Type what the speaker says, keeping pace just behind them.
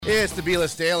It's the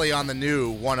B-List Daily on the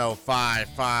new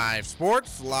 105.5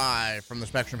 Sports, live from the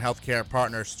Spectrum Healthcare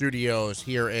Partners Studios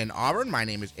here in Auburn. My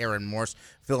name is Aaron Morse,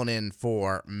 filling in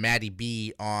for Maddie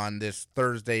B on this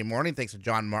Thursday morning. Thanks to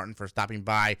Jon Martin for stopping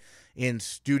by in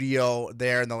studio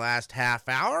there in the last half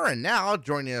hour. And now,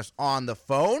 joining us on the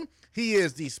phone, he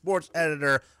is the sports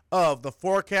editor of The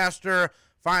Forecaster.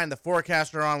 Find The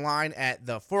Forecaster online at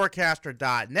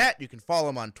theforecaster.net. You can follow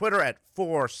him on Twitter at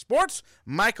 4sports.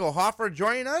 Michael Hoffer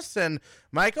joining us. And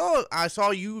Michael, I saw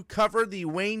you cover the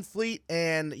Wayne Fleet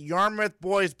and Yarmouth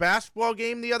boys basketball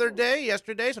game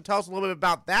yesterday. So tell us a little bit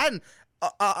about that and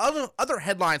other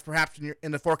headlines perhaps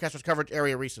in the Forecaster's coverage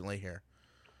area recently here.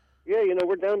 Yeah,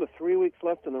 we're down to 3 weeks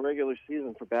left in the regular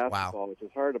season for basketball, Which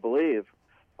is hard to believe.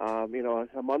 A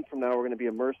month from now we're going to be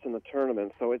immersed in the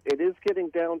tournament. So it is getting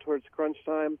down towards crunch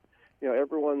time.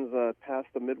 Everyone's past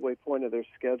the midway point of their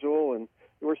schedule, and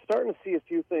we're starting to see a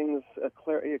few things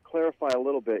clarify a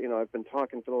little bit. I've been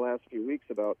talking for the last few weeks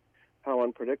about how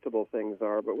unpredictable things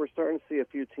are, but we're starting to see a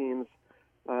few teams,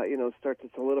 start to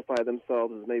solidify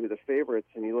themselves as maybe the favorites.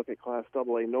 And you look at Class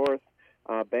AA North,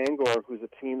 Bangor, who's a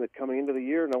team that coming into the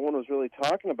year no one was really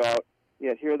talking about,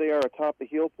 yet here they are atop the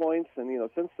heel points. And,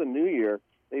 since the new year,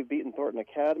 they've beaten Thornton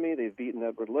Academy, they've beaten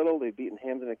Edward Little, they've beaten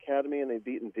Hampden Academy, and they've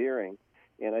beaten Deering.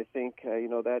 And I think,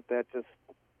 that just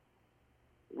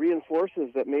reinforces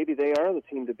that maybe they are the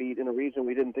team to beat in a region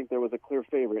we didn't think there was a clear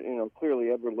favorite. Clearly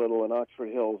Edward Little and Oxford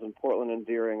Hills and Portland and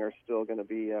Deering are still going to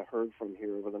be heard from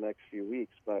here over the next few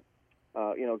weeks. But,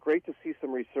 great to see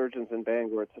some resurgence in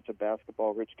Bangor. It's such a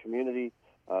basketball-rich community,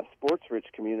 sports-rich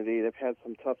community. They've had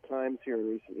some tough times here in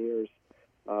recent years.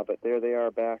 But there they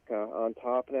are back on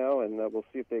top now, and we'll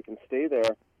see if they can stay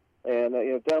there. And,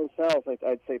 down south,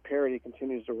 I'd say parity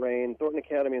continues to reign. Thornton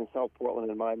Academy and South Portland,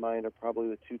 in my mind, are probably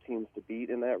the two teams to beat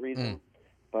in that region.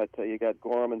 But you got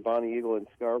Gorham and Bonnie Eagle and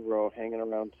Scarborough hanging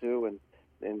around, too.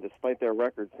 And despite their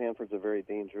record, Sanford's a very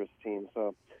dangerous team.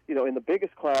 So, in the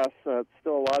biggest class, still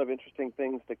a lot of interesting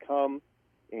things to come.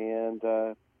 And,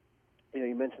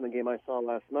 you mentioned the game I saw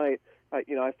last night.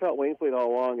 I felt Wayne Fleet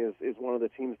all along is one of the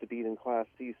teams to beat in Class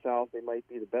C South. They might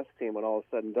be the best team when all is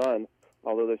said and done,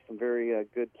 although there's some very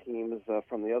good teams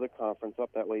from the other conference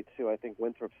up that way, too. I think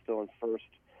Winthrop's still in first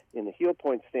in the heel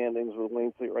point standings with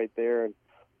Wayne Fleet right there. And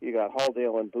you got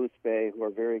Halldale and Booth Bay, who are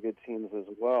very good teams as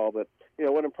well. But,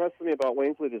 what impresses me about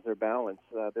Wayne Fleet is their balance.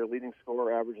 Their leading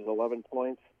scorer averages 11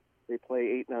 points. They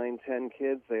play 8, 9, 10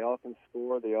 kids. They all can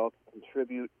score. They all can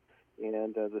contribute.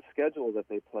 And the schedule that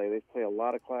they play a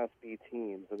lot of Class B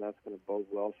teams, and that's going to bode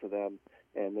well for them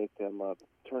and make them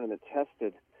tournament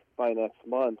tested by next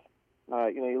month.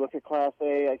 You look at Class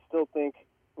A, I still think,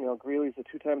 Greeley's a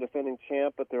two-time defending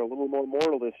champ, but they're a little more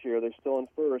mortal this year. They're still in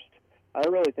first. I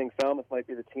really think Falmouth might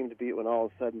be the team to beat when all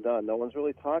is said and done. No one's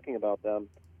really talking about them.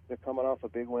 They're coming off a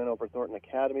big win over Thornton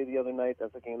Academy the other night.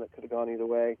 That's a game that could have gone either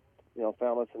way.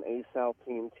 Falmouth's an A South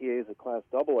team. TA is a Class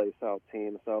AA South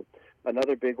team. So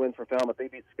another big win for Falmouth. They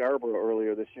beat Scarborough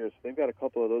earlier this year, so they've got a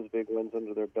couple of those big wins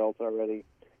under their belt already.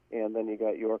 And then you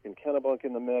got York and Kennebunk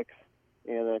in the mix.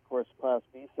 And then, of course, Class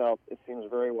B South, it seems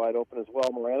very wide open as well.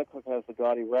 Maranacook has the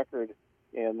gaudy record,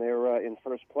 and they're in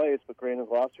first place. But Grand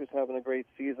Gloucester's having a great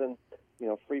season.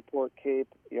 Freeport, Cape,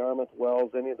 Yarmouth,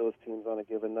 Wells, any of those teams on a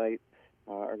given night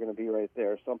are going to be right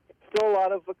there. So still a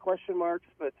lot of question marks,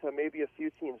 but maybe a few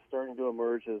teams starting to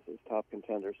emerge as top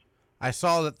contenders. I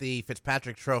saw that the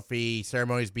Fitzpatrick Trophy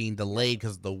ceremony is being delayed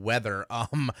because of the weather.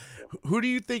 Who do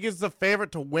you think is the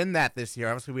favorite to win that this year?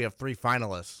 Obviously, we have 3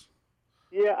 finalists.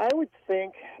 Yeah, I would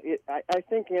think I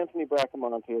think Anthony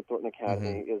Bracamonte of Thornton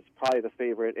Academy is probably the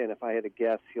favorite, and if I had to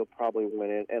guess, he'll probably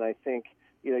win it. And I think,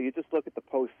 you just look at the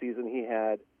postseason he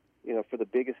had, for the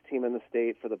biggest team in the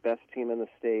state, for the best team in the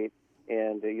state,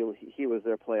 and he was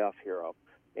their playoff hero.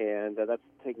 And that's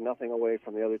taking nothing away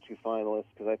from the other 2 finalists,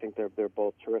 because I think they're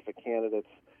both terrific candidates.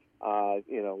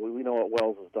 We know what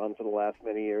Wells has done for the last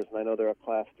many years, and I know they're a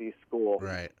Class D school.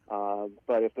 Right.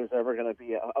 But if there's ever going to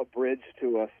be a bridge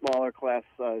to a smaller class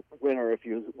winner, if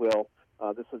you will,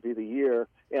 this would be the year.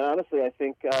 And honestly, I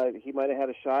think he might have had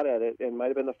a shot at it and might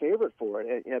have been the favorite for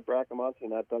it. Had Bracamonte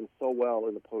not done so well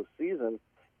in the postseason.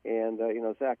 And,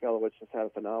 Zach Elowich has had a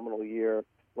phenomenal year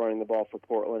running the ball for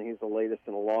Portland. He's the latest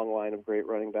in a long line of great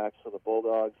running backs for the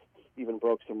Bulldogs. Even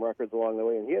broke some records along the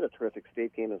way, and he had a terrific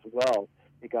state game as well.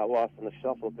 He got lost in the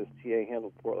shuffle because TA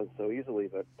handled Portland so easily,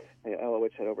 but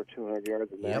Elowich had over 200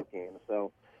 yards in that game.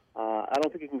 So I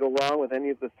don't think you can go wrong with any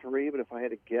of the 3, but if I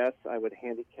had to guess, I would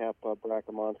handicap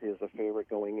Bracamonte as the favorite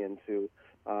going into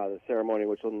the ceremony,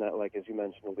 which will, like as you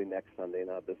mentioned, will be next Sunday,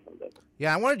 not this Sunday.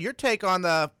 Yeah, I wanted your take on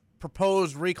the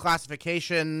proposed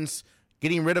reclassifications.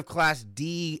 getting rid of Class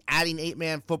D, adding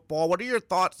 8-man football. What are your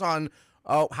thoughts on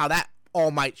how that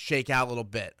all might shake out a little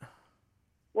bit?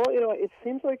 Well, it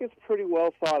seems like it's pretty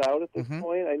well thought out at this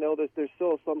point. I know that there's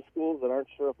still some schools that aren't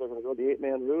sure if they're going to go the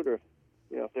 8-man route or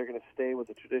if they're going to stay with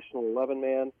the traditional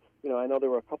 11-man. I know there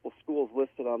were a couple schools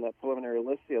listed on that preliminary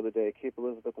list the other day, Cape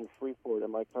Elizabeth and Freeport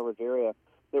in my coverage area,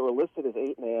 that were listed as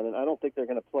 8-man, and I don't think they're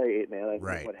going to play 8-man. I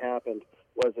think what happened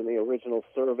was in the original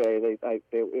survey,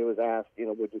 it was asked,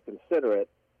 would you consider it?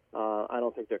 I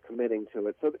don't think they're committing to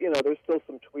it. So, there's still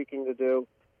some tweaking to do.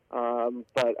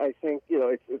 But I think,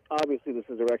 it's obviously this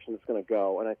is the direction it's going to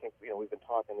go, and I think, we've been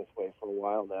talking this way for a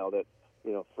while now that,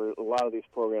 for a lot of these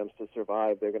programs to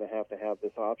survive, they're going to have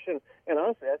this option. And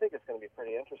honestly, I think it's going to be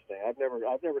pretty interesting. I've never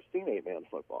seen 8-man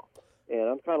football, and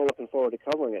I'm kind of looking forward to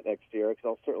covering it next year because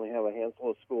I'll certainly have a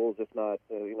handful of schools, if not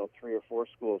 3 or 4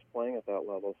 schools playing at that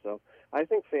level. So I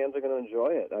think fans are going to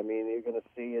enjoy it. I mean, you're going to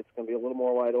see it's going to be a little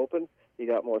more wide open. You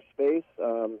got more space.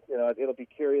 It'll be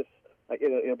curious.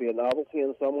 It'll be a novelty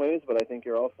in some ways, but I think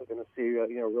you're also going to see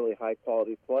really high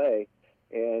quality play.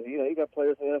 And, you got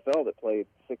players in the NFL that played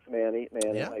 6-man,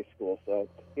 8-man in high school. So,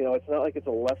 it's not like it's a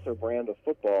lesser brand of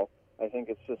football. I think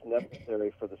it's just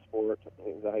necessary for the sport,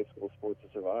 the high school sport, to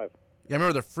survive. Yeah, I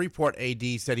remember the Freeport AD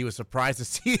said he was surprised to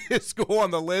see his school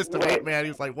on the list of 8-man.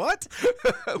 He was like, what?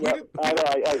 I know.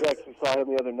 I actually saw him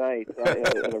the other night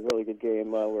in a really good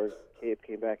game where Cape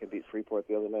came back and beat Freeport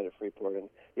the other night at Freeport. And,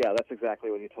 yeah, that's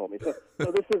exactly what he told me. So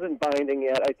this isn't binding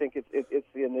yet. I think it's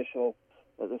the initial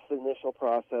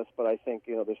process, but I think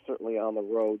they're certainly on the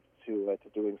road to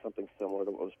doing something similar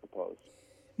to what was proposed.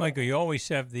 Michael, you always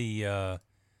have the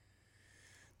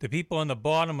people on the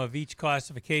bottom of each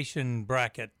classification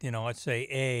bracket. Let's say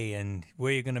A, and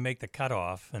where you're going to make the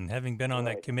cutoff. And having been on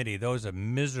that committee, those are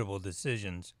miserable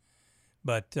decisions.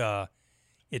 But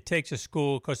it takes a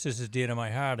school, because this is dear to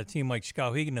my heart, a team like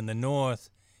Skowhegan in the north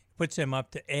puts them up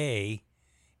to A.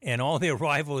 And all their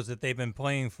rivals that they've been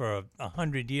playing for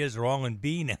 100 years are all in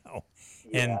B now.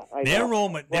 And their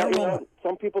enrollment.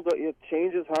 Some people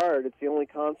change is hard. It's the only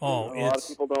constant. A lot of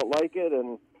people don't like it.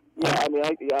 And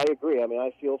I agree.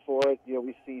 I feel for it.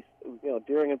 We see,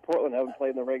 Deering and Portland haven't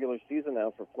played in the regular season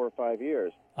now for 4 or 5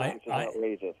 years, which is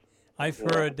outrageous. I've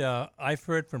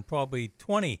heard from probably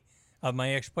 20 of my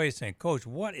ex-players saying, "Coach,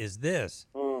 what is this?"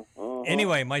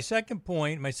 Anyway, my second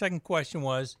question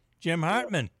was Jim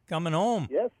Hartman coming home.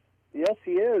 Yes,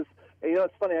 he is. And,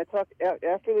 it's funny. I talked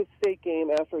after the state game,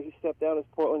 after he stepped down as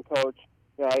Portland coach.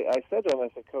 I said to him, I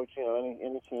said, Coach,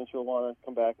 any chance you'll want to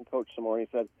come back and coach some more? And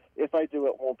he said, if I do,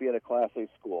 it won't be at a Class A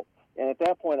school. And at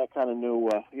that point, I kind of knew,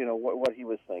 what he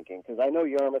was thinking, because I know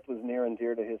Yarmouth was near and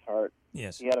dear to his heart.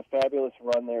 Yes. He had a fabulous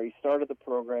run there. He started the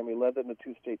program. He led them to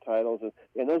 2 state titles,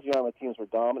 and those Yarmouth teams were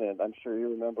dominant. I'm sure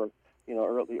you remember.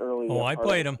 Early I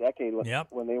played them. Decade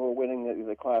when they were winning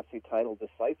the Class C title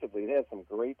decisively. They had some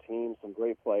great teams, some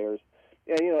great players,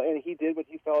 and he did what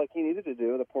he felt like he needed to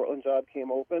do. The Portland job came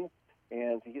open,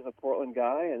 and he's a Portland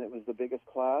guy, and it was the biggest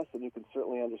class, and you can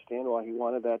certainly understand why he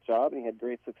wanted that job, and he had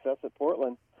great success at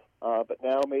Portland. But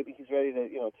now maybe he's ready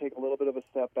to take a little bit of a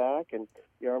step back, and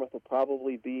Yarmouth will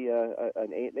probably be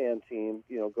an 8-man team,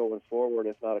 going forward,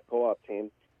 if not a co-op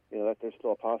team. That there's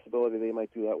still a possibility they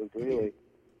might do that with Greeley.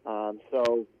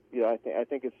 I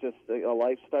think it's just a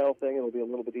lifestyle thing. It'll be a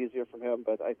little bit easier for him,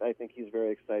 but I think he's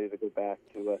very excited to go back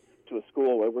to a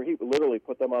school where he literally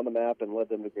put them on the map and led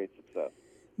them to great success.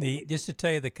 Just to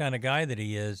tell you the kind of guy that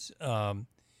he is,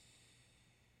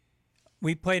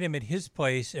 we played him at his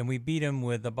place, and we beat him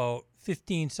with about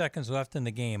 15 seconds left in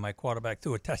the game. My quarterback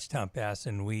threw a touchdown pass,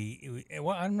 and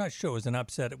I'm not sure it was an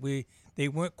upset. They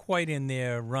weren't quite in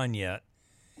their run yet.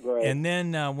 Right. And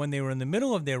then when they were in the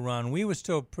middle of their run, we were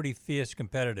still pretty fierce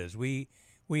competitors. We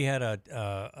had a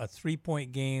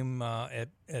 3-point game at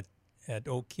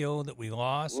Oak Hill that we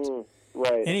lost.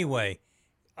 Right. Anyway,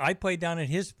 I played down at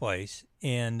his place,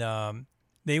 and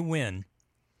they win.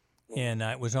 And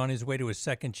it was on his way to his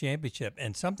second championship.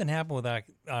 And something happened with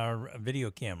our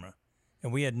video camera,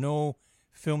 and we had no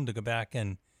film to go back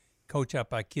and coach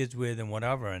up our kids with and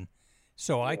whatever. And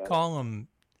so I call him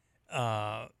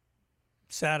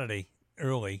Saturday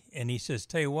early, and he says,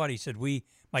 tell you what, he said,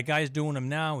 my guy's doing them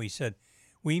now. He said,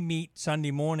 we meet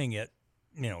Sunday morning at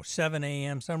 7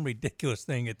 a.m., some ridiculous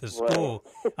thing at the school.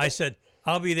 Right. I said,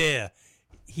 I'll be there.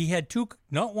 He had two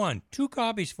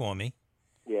copies for me.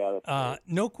 Yeah. That's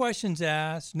no questions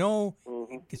asked. No,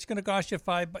 it's going to cost you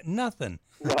 $5, but nothing.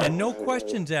 And no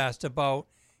questions asked about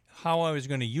how I was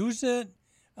going to use it,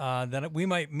 that we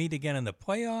might meet again in the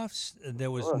playoffs.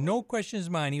 There was no questions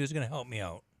in mind. He was going to help me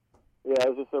out. Yeah, it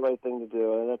was just the right thing to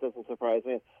do, and that doesn't surprise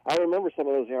me. I remember some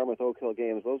of those Yarmouth Oak Hill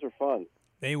games. Those are fun.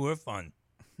 They were fun.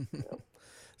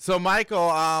 So,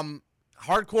 Michael,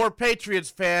 hardcore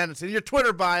Patriots fan, it's in your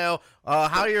Twitter bio.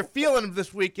 How you're feeling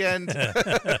this weekend?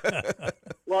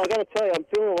 Well, I got to tell you, I'm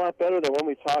feeling a lot better than when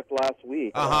we talked last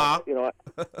week. You know,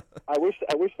 I wish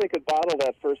they could bottle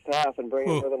that first half and bring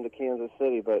it with them to Kansas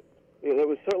City, but it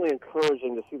was certainly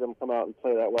encouraging to see them come out and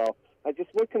play that well.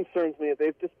 What concerns me is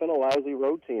they've just been a lousy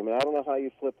road team, and I don't know how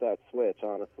you flip that switch,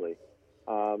 honestly.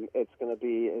 It's going to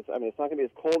be, it's not going to be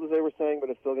as cold as they were saying, but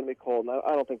it's still going to be cold. And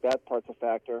I don't think that part's a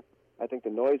factor. I think the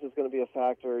noise is going to be a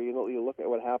factor. You know, you look at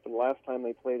what happened last time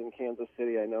they played in Kansas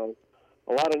City. I know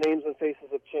a lot of names and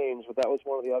faces have changed, but that was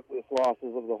one of the ugliest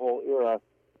losses of the whole era.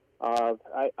 I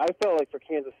felt like for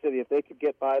Kansas City, if they could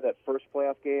get by that first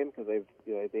playoff game, because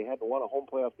they hadn't won a home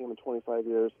playoff game in 25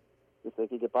 years, if they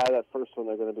could get by that first one,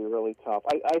 they're going to be really tough.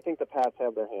 I think the Pats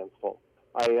have their hands full.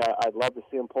 I'd love to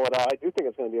see them pull it out. I do think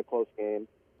it's going to be a close game,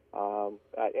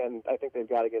 and I think they've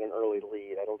got to get an early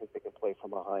lead. I don't think they can play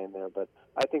from behind there, but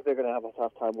I think they're going to have a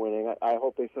tough time winning. I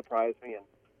hope they surprise me and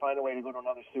find a way to go to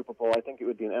another Super Bowl. I think it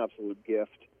would be an absolute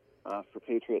gift for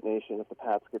Patriot Nation if the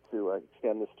Pats get to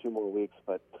extend this 2 more weeks,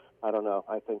 but I don't know.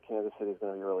 I think Kansas City is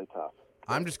going to be really tough.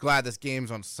 I'm just glad this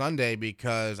game's on Sunday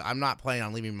because I'm not planning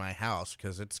on leaving my house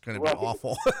because it's going to be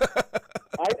awful.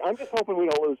 I'm just hoping we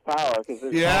don't lose power.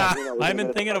 I've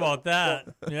been thinking about that.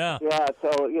 Yeah. Yeah,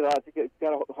 so, I think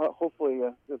hopefully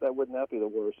that would not be the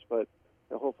worst, but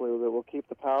hopefully we'll keep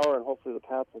the power, and hopefully the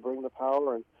Pats will bring the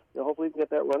power, and hopefully we can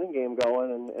get that running game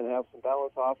going and have some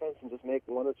balanced offense and just make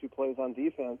 1 or 2 plays on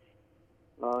defense.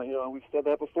 We've said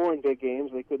that before in big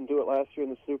games. They couldn't do it last year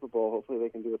in the Super Bowl. Hopefully they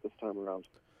can do it this time around.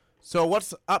 So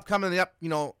what's upcoming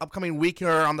week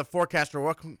or on the forecast, or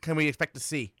what can we expect to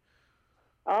see?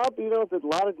 There's a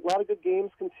lot of good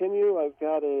games continue. I've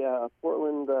got a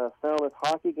Portland Falmouth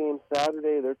hockey game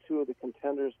Saturday. They're 2 of the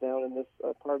contenders down in this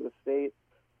part of the state.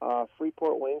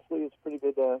 Freeport Wainsley is a pretty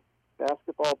good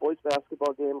boys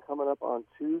basketball game coming up on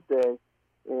Tuesday.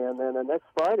 And then next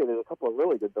Friday, there's a couple of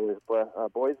really good boys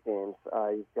games.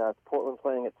 You've got Portland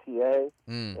playing at TA,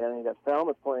 and you've got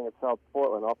Falmouth playing at South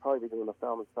Portland. I'll probably be doing the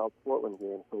Falmouth-South Portland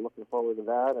game, so looking forward to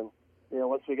that. And,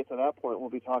 once we get to that point, we'll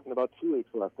be talking about 2 weeks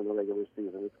left in the regular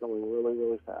season. It's going really,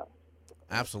 really fast.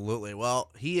 Absolutely.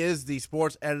 Well, he is the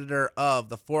sports editor of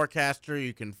The Forecaster.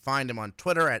 You can find him on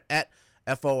Twitter at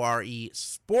FORE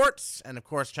Sports. And, of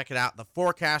course, check it out,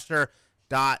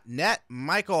 theforecaster.net.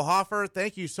 Michael Hoffer,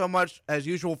 thank you so much, as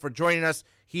usual, for joining us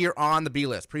here on the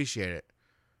B-List. Appreciate it.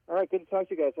 All right, good to talk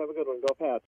to you guys. Have a good one. Go Pats.